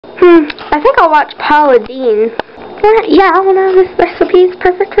I think I'll watch Paula Deen. Yeah, one of this recipe is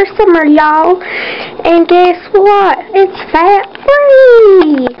perfect for summer, y'all. And guess what? It's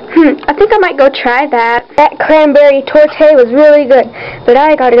fat-free. I think I might go try that. That cranberry torte was really good, but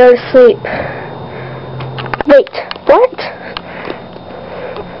I gotta go to sleep. Wait, what?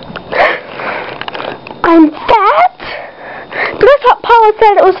 I'm fat? But I thought Paula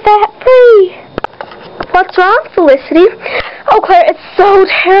said it was fat-free. What's wrong, Felicity? Oh, Claire, it's so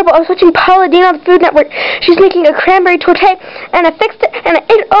terrible. I was watching Paula Deen on the Food Network. She's making a cranberry torte, and I fixed it, and I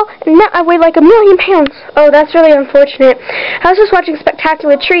ate it all, and now I weigh like 1,000,000 pounds. Oh, that's really unfortunate. I was just watching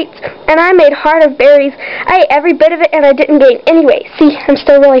Spectacular Treats, and I made Heart of Berries. I ate every bit of it, and I didn't gain any weight. See, I'm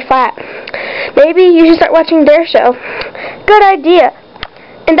still really fat. Maybe you should start watching their show. Good idea.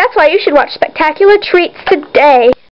 And that's why you should watch Spectacular Treats today.